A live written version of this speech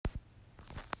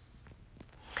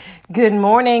Good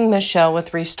morning, Michelle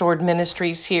with Restored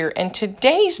Ministries here. And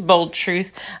today's bold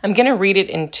truth, I'm going to read it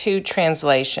in two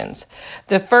translations.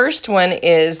 The first one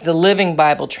is the Living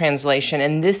Bible translation,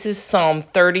 and this is Psalm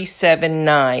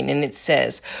 37:9, and it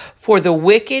says, "For the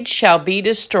wicked shall be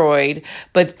destroyed,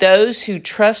 but those who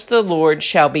trust the Lord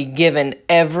shall be given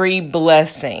every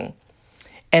blessing."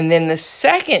 And then the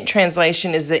second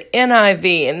translation is the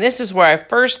NIV, and this is where I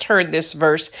first heard this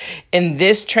verse in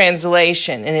this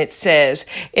translation. And it says,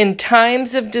 "In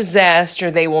times of disaster,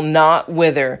 they will not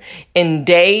wither. In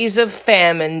days of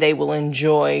famine, they will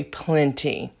enjoy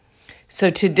plenty." So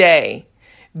today,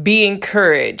 be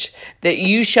encouraged that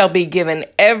you shall be given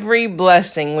every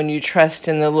blessing when you trust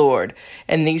in the Lord.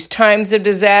 In these times of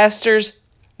disasters,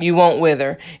 you won't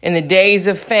wither. In the days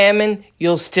of famine,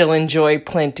 you'll still enjoy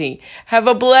plenty. Have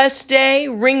a blessed day.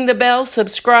 Ring the bell,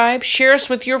 subscribe, share us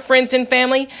with your friends and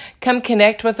family. Come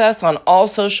connect with us on all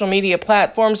social media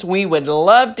platforms. We would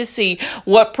love to see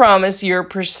what promise you're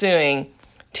pursuing.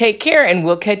 Take care, and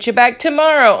we'll catch you back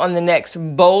tomorrow on the next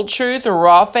Bold Truth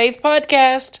Raw Faith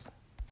podcast.